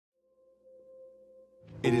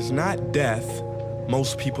It is not death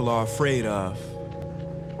most people are afraid of.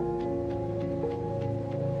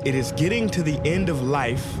 It is getting to the end of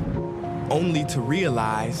life only to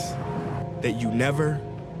realize that you never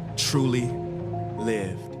truly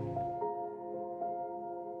lived.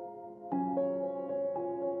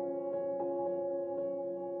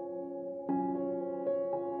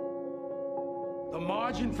 The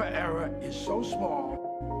margin for error is so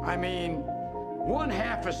small. I mean,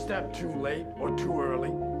 1/2 a step too late or too early,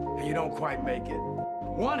 and you don't quite make it.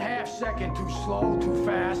 1/2 second too slow, too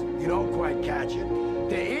fast, you don't quite catch it.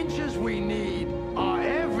 The inches we need are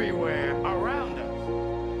everywhere around us.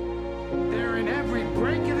 They're in every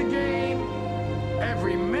break of the game,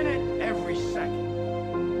 every minute, every second.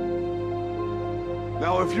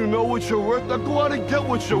 Now, if you know what you're worth, now go out and get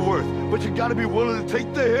what you're worth. But you gotta be willing to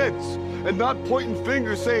take the hits and not pointing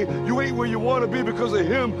fingers saying you ain't where you want to be because of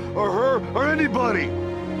him or her or anybody.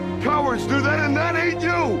 Cowards do that, and that ain't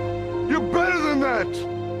you. You're better than that.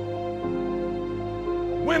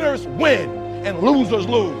 Winners win and losers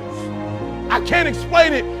lose. I can't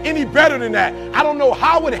explain it any better than that. I don't know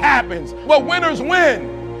how it happens, but winners win.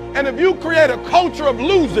 And if you create a culture of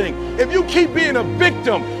losing, if you keep being a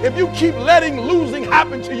victim, if you keep letting losing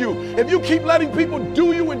happen to you, if you keep letting people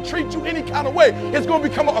do you and treat you any kind of way, it's going to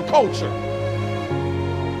become a culture.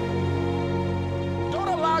 Don't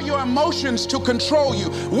allow your emotions to control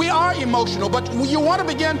you. We are emotional, but you want to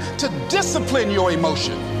begin to discipline your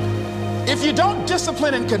emotion. If you don't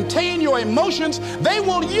discipline and contain your emotions, they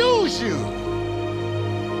will use you.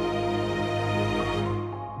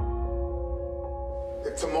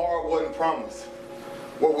 If tomorrow wasn't promised,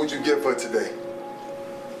 what would you give for today?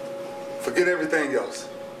 Forget everything else.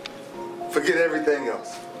 Forget everything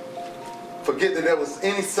else. Forget that there was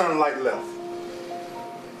any sunlight left.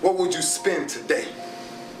 What would you spend today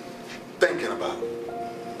thinking about?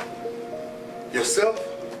 Yourself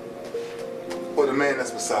or the man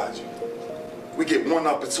that's beside you? We get one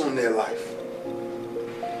opportunity in life,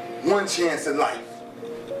 one chance in life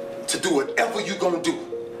to do whatever you're gonna do,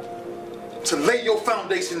 to lay your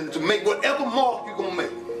foundation and to make whatever mark you're gonna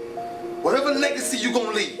make, whatever legacy you're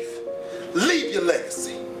gonna leave your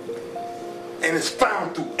legacy. And it's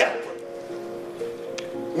found through effort.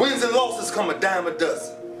 Wins and losses come a dime a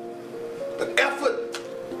dozen. But effort,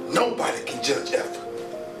 nobody can judge effort.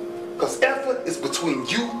 Because effort is between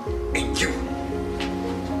you and you.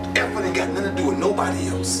 Effort ain't got nothing to do with nobody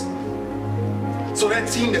else. So that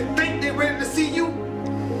team that think they're ready to see you,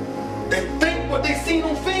 that think what they seen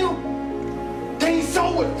on film, they ain't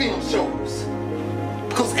saw what film shows.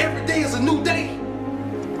 Because every day is a new day.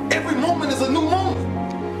 Every moment is a new moment.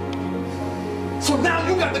 So now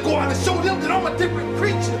you got to go out and show them that I'm a different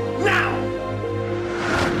creature. Now!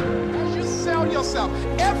 As you sell yourself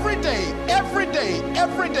every day, every day,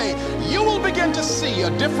 every day, you will begin to see a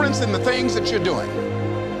difference in the things that you're doing.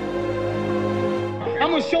 I'm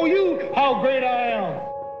going to show you how great I am.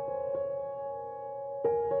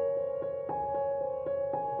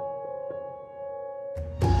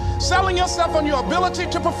 Selling yourself on your ability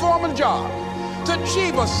to perform a job, to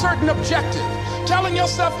achieve a certain objective. Telling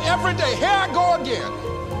yourself every day, here I go again.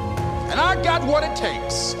 And I got what it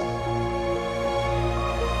takes.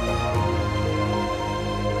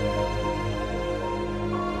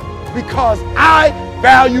 Because I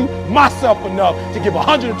value myself enough to give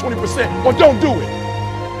 120% or don't do it.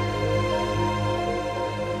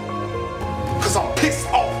 Because I'm pissed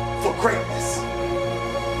off for greatness.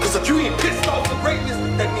 Because if you ain't pissed off for greatness,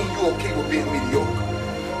 that means you're okay with being mediocre.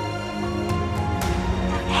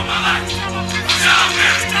 All my life, who's out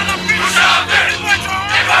there? Who's out there?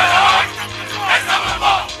 In my heart, it's not my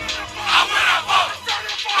fault. I win, I fought.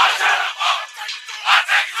 I said I fought. I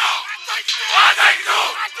take it through. I take it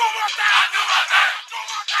through. I do my thing. I do my thing. I do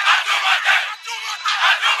my thing. I do my thing.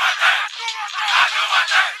 I do my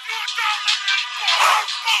thing.